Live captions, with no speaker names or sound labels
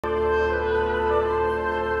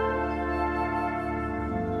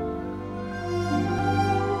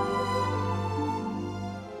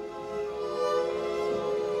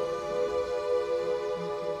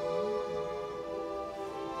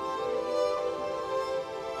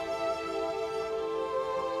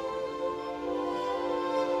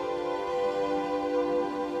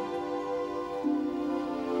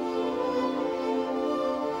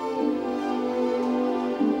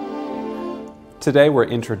Today we're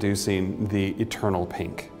introducing the Eternal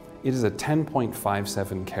Pink. It is a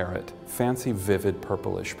 10.57 carat, fancy vivid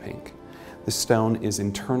purplish pink. The stone is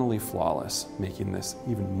internally flawless, making this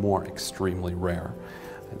even more extremely rare,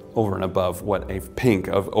 over and above what a pink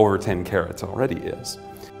of over 10 carats already is.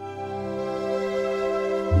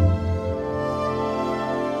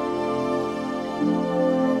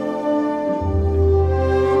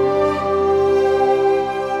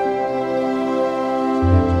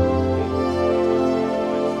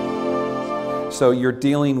 So you're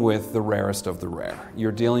dealing with the rarest of the rare.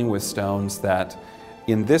 You're dealing with stones that,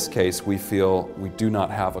 in this case, we feel we do not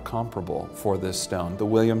have a comparable for this stone. The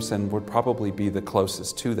Williamson would probably be the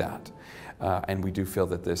closest to that. And we do feel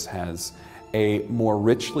that this has a more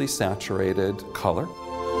richly saturated color.